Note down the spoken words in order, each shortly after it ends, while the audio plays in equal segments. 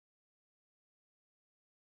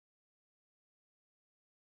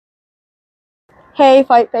Hey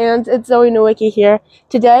fight fans, it's Zoe Nowicki here.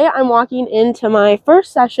 Today I'm walking into my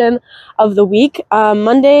first session of the week.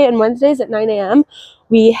 Monday and Wednesdays at 9 a.m.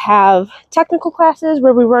 we have technical classes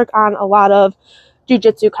where we work on a lot of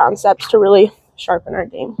jiu-jitsu concepts to really sharpen our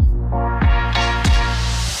game.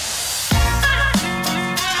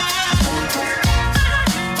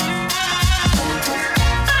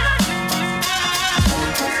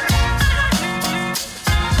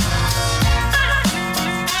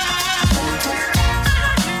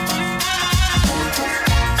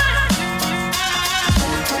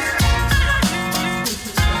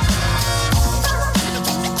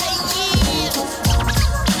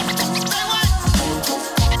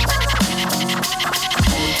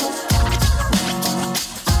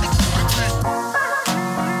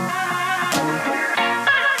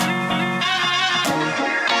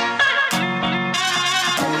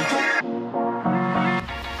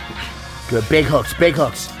 Good, big hooks, big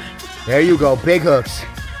hooks. There you go, big hooks.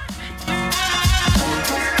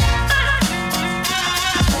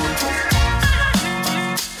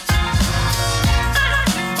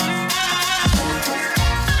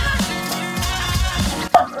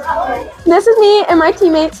 This is me and my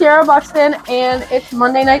teammate Sierra Buxton, and it's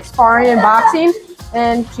Monday night sparring and boxing,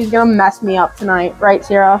 and she's gonna mess me up tonight, right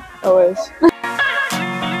Sierra? Always.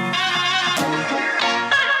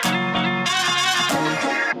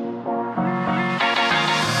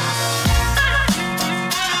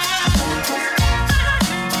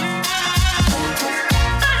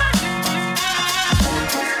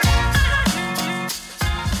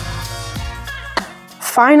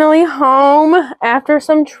 Finally home after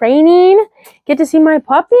some training. Get to see my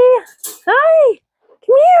puppy. Hi,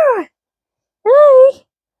 come here. Hi,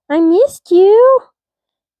 I missed you.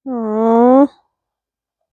 Aww.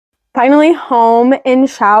 Finally home and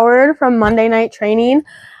showered from Monday night training.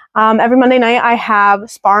 Every Monday night I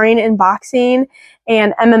have sparring and boxing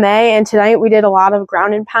and MMA, and tonight we did a lot of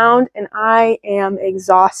ground and pound, and I am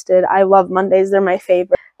exhausted. I love Mondays, they're my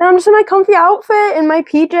favorite. Now I'm just in my comfy outfit in my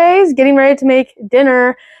PJs, getting ready to make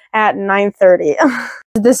dinner at 9:30.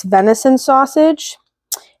 This venison sausage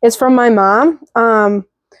is from my mom. I'm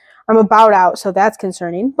about out, so that's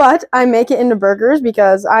concerning, but I make it into burgers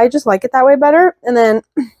because I just like it that way better. And then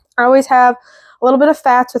I always have a little bit of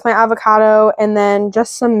fats with my avocado and then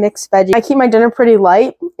just some mixed veggies. I keep my dinner pretty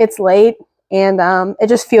light. It's late, and it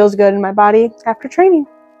just feels good in my body after training.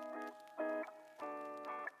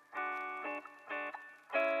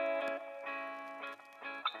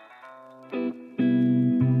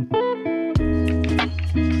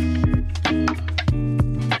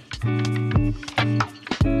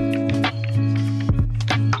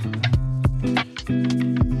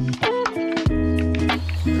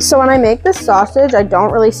 So when I make this sausage, I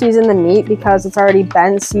don't really season the meat because it's already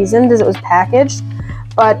been seasoned as it was packaged.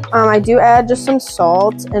 But I do add just some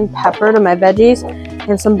salt and pepper to my veggies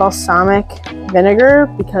and some balsamic vinegar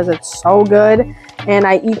because it's so good. And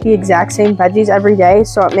I eat the exact same veggies every day,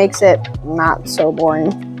 so it makes it not so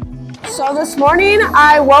boring. So this morning,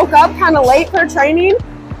 I woke up kind of late for training.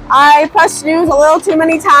 I pressed snooze a little too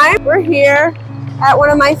many times. We're here at one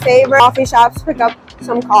of my favorite coffee shops to pick up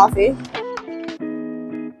some coffee.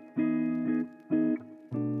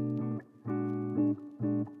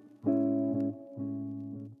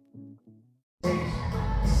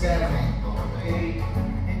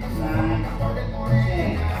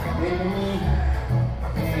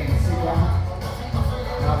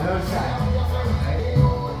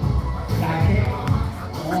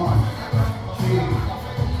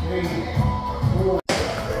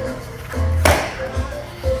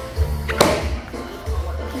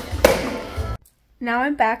 Now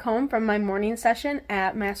I'm back home from my morning session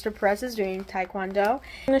at Master Perez's doing Taekwondo.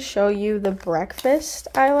 I'm going to show you the breakfast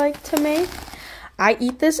I like to make. I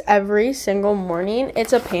eat this every single morning.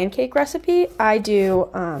 It's a pancake recipe. I do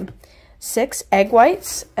 6 egg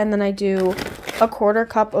whites, and then I do a 1/4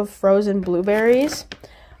 cup of frozen blueberries,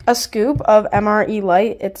 a scoop of MRE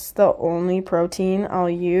Light. It's the only protein I'll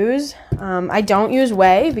use. I don't use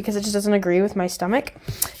whey because it just doesn't agree with my stomach,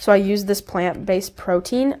 so I use this plant-based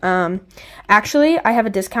protein. Actually, I have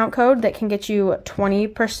a discount code that can get you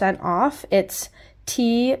 20% off. It's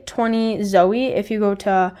T20Zoe if you go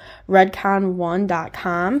to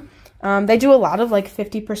redcon1.com. They do a lot of like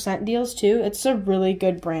 50% deals too. It's a really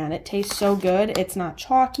good brand. It tastes so good. It's not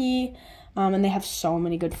chalky, and they have so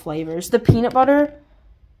many good flavors. The peanut butter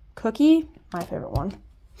cookie, my favorite one.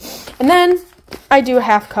 And then I do a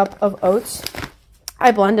 1/2 cup of oats.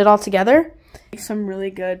 I blend it all together. Make some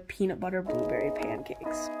really good peanut butter blueberry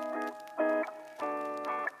pancakes.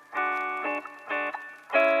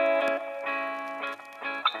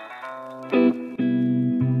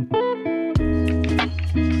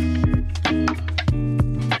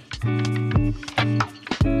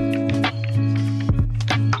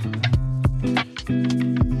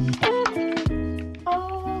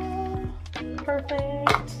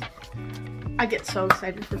 I get so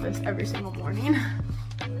excited for this every single morning.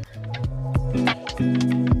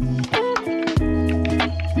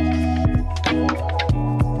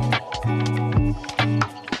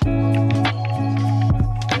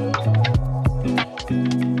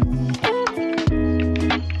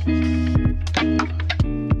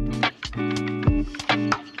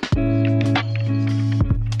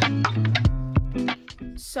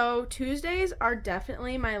 So Tuesdays are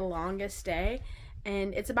definitely my longest day,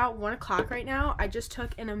 and it's about 1 o'clock right now. I just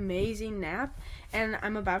took an amazing nap, and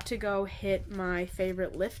I'm about to go hit my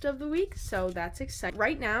favorite lift of the week, so that's exciting.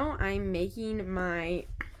 Right now, I'm making my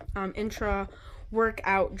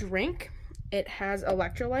intra-workout drink. It has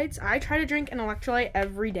electrolytes. I try to drink an electrolyte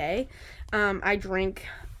every day. I drink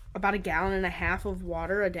about 1.5 gallons of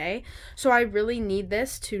water a day, so I really need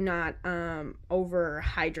this to not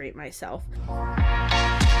overhydrate myself.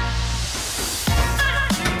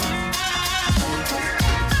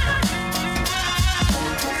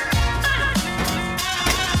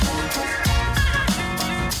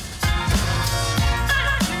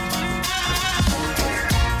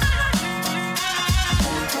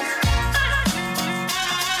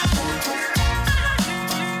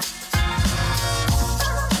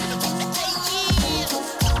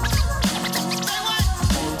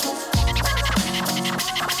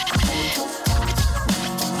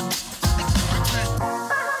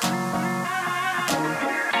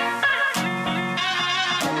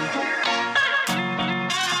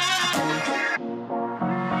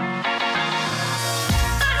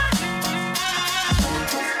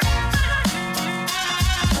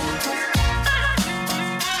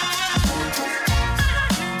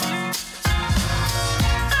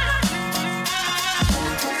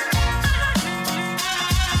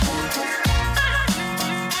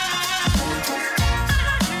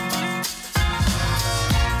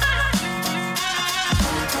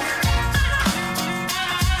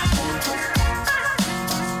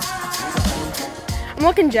 I'm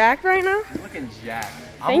looking jacked right now. You're looking jacked.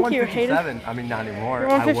 Thank I'm you, 157. I mean, not anymore. You're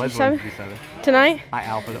I was 157? 157. Tonight? I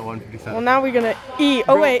alphaed at 157. Well, now we're gonna eat.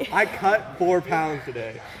 Oh, Bro, wait. I cut 4 pounds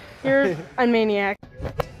today. You're a maniac.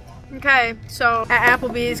 Okay, so at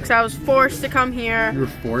Applebee's, because I was forced to come here. You were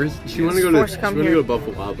forced? She wanted to go to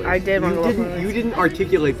Buffalo Wild Wings. I did want to go to Buffalo Wild Wings. You didn't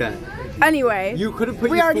articulate that. Anyway, You could have put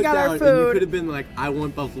we your already foot got our down food. and you could have been like, I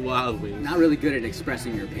want Buffalo Wild Wings. Not really good at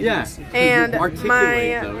expressing your opinions. Yeah. And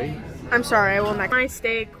Articulate, Zoe. I'm sorry, I will not. My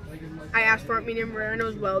steak, I asked for it medium rare and it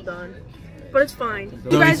was well done. But it's fine.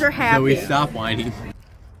 You guys are happy. Zoe, stop whining.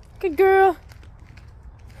 Good girl.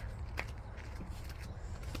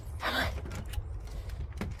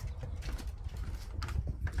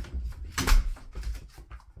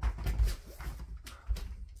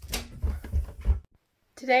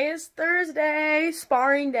 Today is Thursday,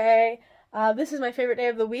 sparring day. This is my favorite day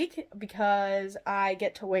of the week because I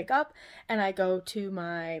get to wake up and I go to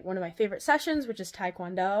one of my favorite sessions, which is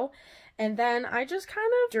Taekwondo. And then I just kind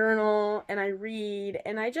of journal and I read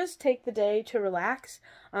and I just take the day to relax,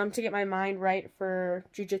 to get my mind right for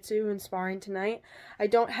jiu-jitsu and sparring tonight. I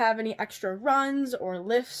don't have any extra runs or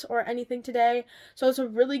lifts or anything today, so it's a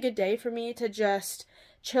really good day for me to just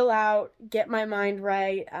chill out, get my mind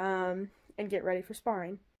right, and get ready for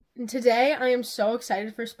sparring. And today I am so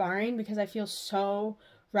excited for sparring because I feel so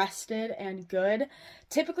rested and good.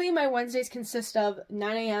 Typically my Wednesdays consist of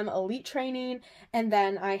 9 a.m. elite training, and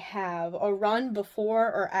then I have a run before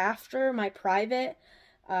or after my private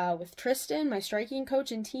with Tristan, my striking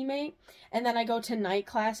coach and teammate, and then I go to night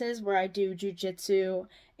classes where I do jiu-jitsu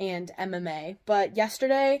and MMA. But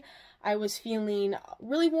yesterday I was feeling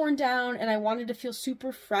really worn down and I wanted to feel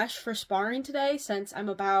super fresh for sparring today since I'm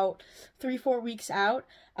about 3-4 weeks out.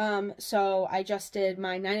 So I just did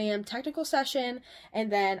my 9 a.m. technical session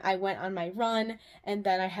and then I went on my run and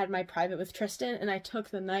then I had my private with Tristan and I took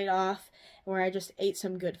the night off where I just ate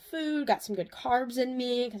some good food, got some good carbs in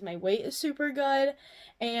me because my weight is super good,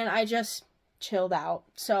 and I just chilled out.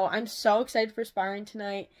 So I'm so excited for sparring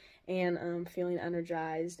tonight and I'm feeling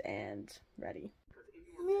energized and ready.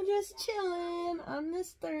 We're just chilling on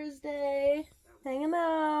this Thursday, hanging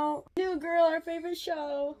out. New Girl, our favorite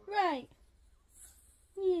show, right?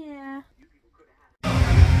 Yeah.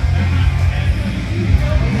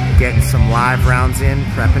 Getting some live rounds in,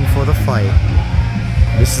 prepping for the fight.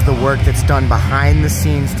 This is the work that's done behind the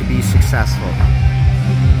scenes to be successful.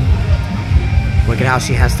 Look at how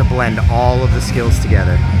she has to blend all of the skills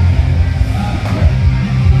together.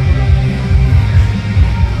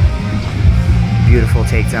 Beautiful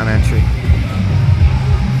takedown entry.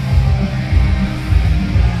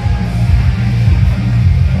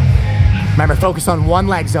 Remember, focus on one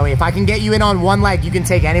leg, Zoe. If I can get you in on one leg, you can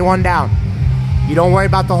take anyone down. You don't worry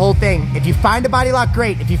about the whole thing. If you find a body lock,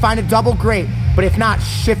 great. If you find a double, great. But if not,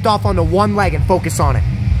 shift off onto one leg and focus on it.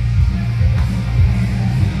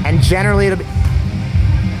 And generally it'll be...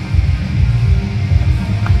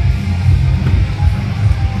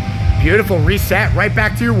 Beautiful, reset, right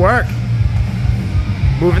back to your work.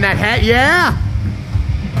 Moving that head, yeah.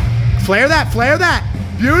 Flare that, flare that.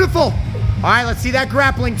 Beautiful. All right, let's see that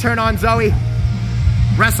grappling turn on, Zoe.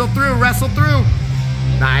 Wrestle through, wrestle through.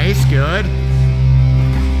 Nice, good.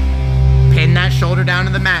 Pin that shoulder down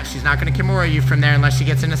to the mat. She's not gonna Kimura you from there unless she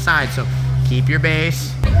gets in the side, so keep your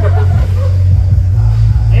base.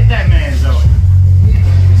 Hit that man, Zoe.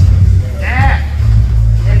 Yeah,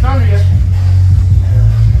 it's under you.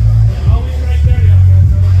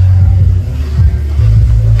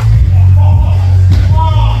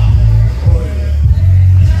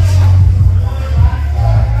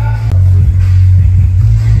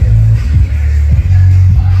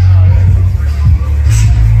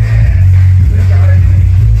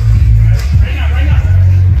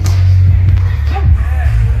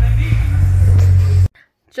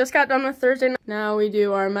 Just got done with Thursday night. Now we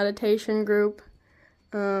do our meditation group.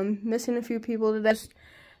 Missing a few people today. Just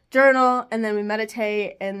journal, and then we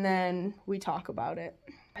meditate, and then we talk about it.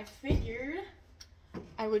 I figured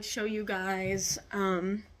I would show you guys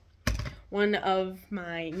one of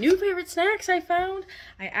my new favorite snacks I found.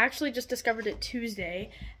 I actually just discovered it Tuesday.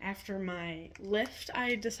 After my lift,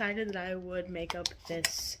 I decided that I would make up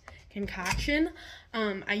this concoction.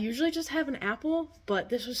 I usually just have an apple, but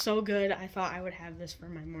this was so good I thought I would have this for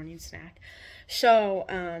my morning snack. So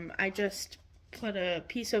I just put a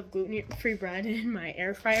piece of gluten-free bread in my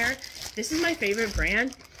air fryer. This is my favorite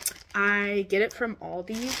brand. I get it from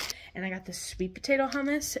Aldi, and I got this sweet potato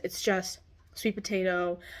hummus. It's just sweet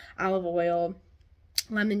potato, olive oil,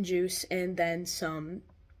 lemon juice, and then some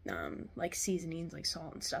like seasonings like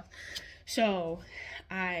salt and stuff. So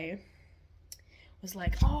I was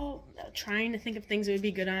like, oh, trying to think of things that would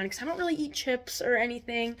be good on, because I don't really eat chips or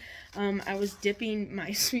anything. I was dipping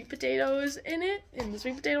my sweet potatoes in it, in the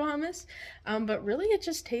sweet potato hummus, but really it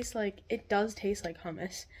just tastes like, it does taste like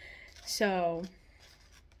hummus. So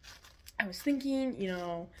I was thinking, you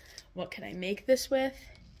know, what could I make this with?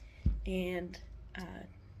 And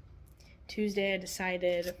Tuesday I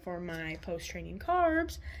decided for my post-training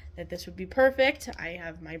carbs that this would be perfect. I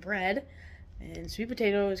have my bread, and sweet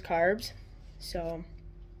potato is carbs. So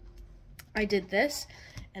I did this,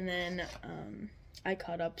 and then I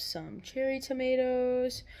cut up some cherry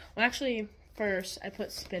tomatoes. Well, actually, first I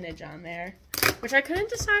put spinach on there, which I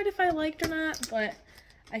couldn't decide if I liked or not, but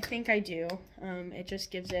I think I do. It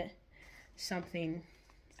just gives it something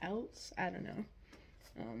else. I don't know.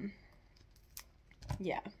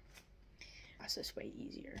 Yeah, that's this way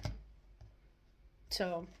easier.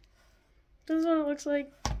 So this is what it looks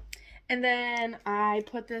like. And then I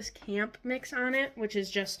put this camp mix on it, which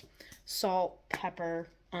is just salt, pepper,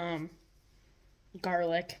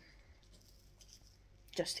 garlic,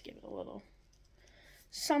 just to give it a little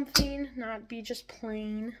something, not be just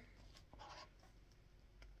plain.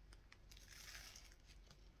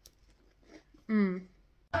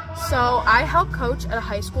 So I help coach at a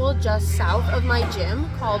high school just south of my gym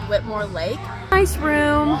called Whitmore Lake. Nice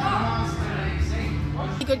room.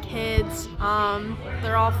 Good kids.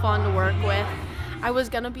 They're all fun to work with. I was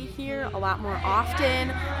gonna be here a lot more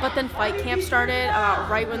often, but then fight camp started about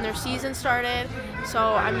right when their season started, so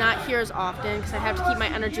I'm not here as often because I have to keep my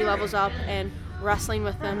energy levels up, and wrestling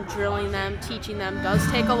with them, drilling them, teaching them does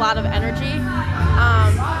take a lot of energy,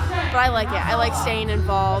 but I like it. I like staying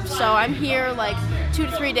involved, so I'm here like 2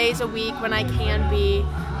 to 3 days a week when I can be.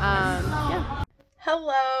 Yeah.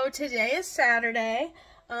 Hello, today is Saturday.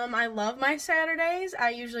 I love my Saturdays.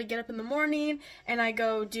 I usually get up in the morning and I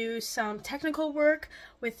go do some technical work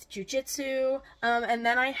with jiu-jitsu, and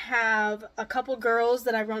then I have a couple girls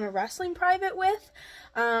that I run a wrestling private with.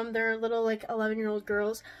 They're little like 11-year-old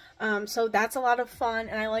girls, so that's a lot of fun,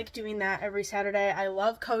 and I like doing that every Saturday. I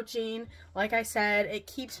love coaching. Like I said, it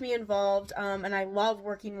keeps me involved, and I love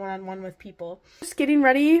working one-on-one with people. Just getting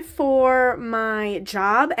ready for my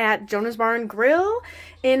job at Jonah's Bar and Grill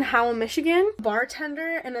in Howell, Michigan.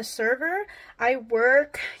 Bartender and a server. I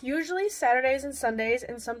work usually Saturdays and Sundays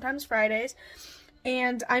and sometimes Fridays,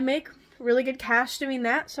 and I make really good cash doing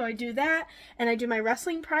that, so I do that, and I do my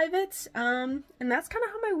wrestling privates, and that's kind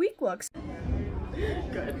of how my week looks.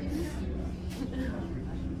 Good.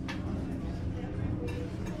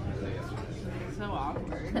 So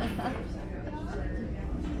awkward.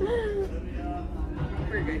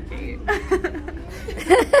 Pretty good, Kate.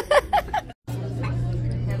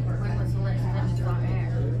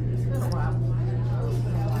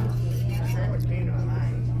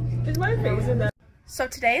 Is my face in that? So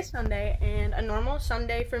today is Sunday, and a normal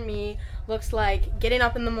Sunday for me looks like getting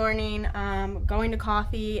up in the morning, going to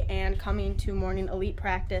coffee, and coming to morning elite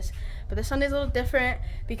practice. But this Sunday's a little different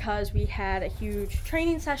because we had a huge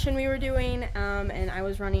training session we were doing, and I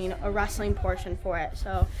was running a wrestling portion for it.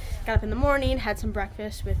 So got up in the morning, had some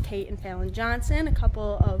breakfast with Kate and Fallon Johnson, a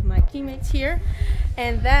couple of my teammates here,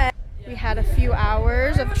 and then we had a few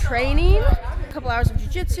hours of training, a couple hours of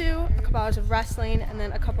jiu-jitsu, a couple hours of wrestling, and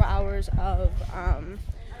then a couple hours of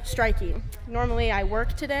striking. Normally I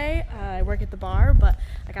work today, I work at the bar, but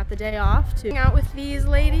I got the day off to hang out with these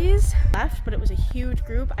ladies. Left, but it was a huge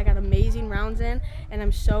group. I got amazing rounds in, and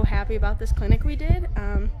I'm so happy about this clinic we did.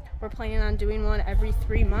 We're planning on doing one every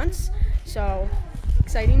 3 months, so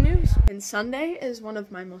exciting news. And Sunday is one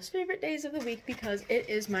of my most favorite days of the week because it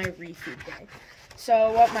is my refeed day.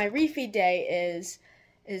 So what my refeed day is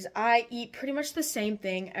I eat pretty much the same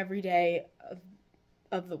thing every day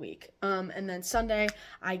of the week. And then Sunday,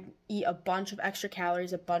 I eat a bunch of extra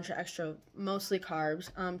calories, a bunch of extra, mostly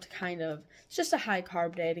carbs, to kind of, it's just a high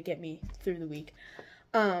carb day to get me through the week.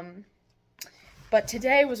 But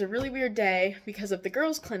today was a really weird day because of the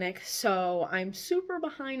girls' clinic, so I'm super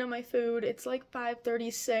behind on my food. It's like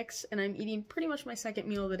 5:36, and I'm eating pretty much my second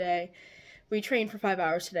meal of the day. We trained for 5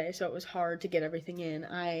 hours today, so it was hard to get everything in.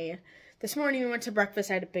 This morning we went to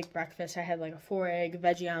breakfast. I had a big breakfast. I had like a 4-egg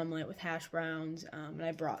veggie omelet with hash browns, and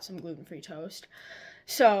I brought some gluten-free toast.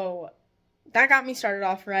 So that got me started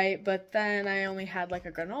off right, but then I only had like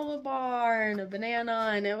a granola bar and a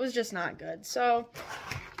banana, and it was just not good. So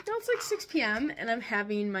now it's like 6 p.m., and I'm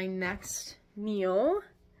having my next meal.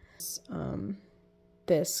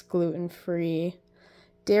 This gluten-free,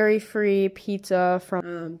 dairy-free pizza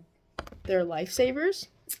from they're Lifesavers.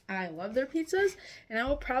 I love their pizzas, and I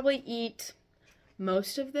will probably eat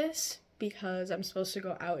most of this because I'm supposed to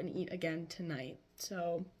go out and eat again tonight.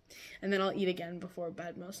 So, and then I'll eat again before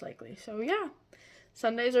bed most likely. So yeah,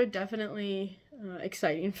 Sundays are definitely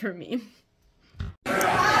exciting for me.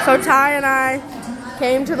 So Ty and I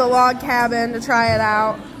came to the log cabin to try it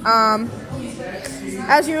out.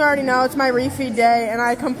 As you already know, it's my refeed day, and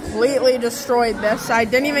I completely destroyed this. I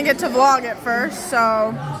didn't even get to vlog at first,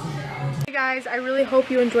 so hey guys, I really hope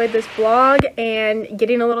you enjoyed this vlog and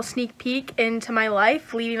getting a little sneak peek into my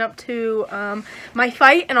life leading up to my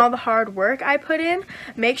fight and all the hard work I put in.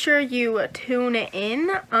 Make sure you tune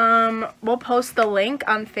in. We'll post the link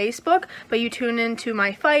on Facebook, but you tune into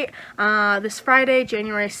my fight this Friday,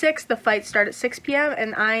 January 6th. The fight starts at 6 p.m.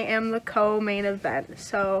 and I am the co-main event.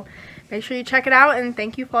 So make sure you check it out, and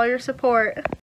thank you for all your support.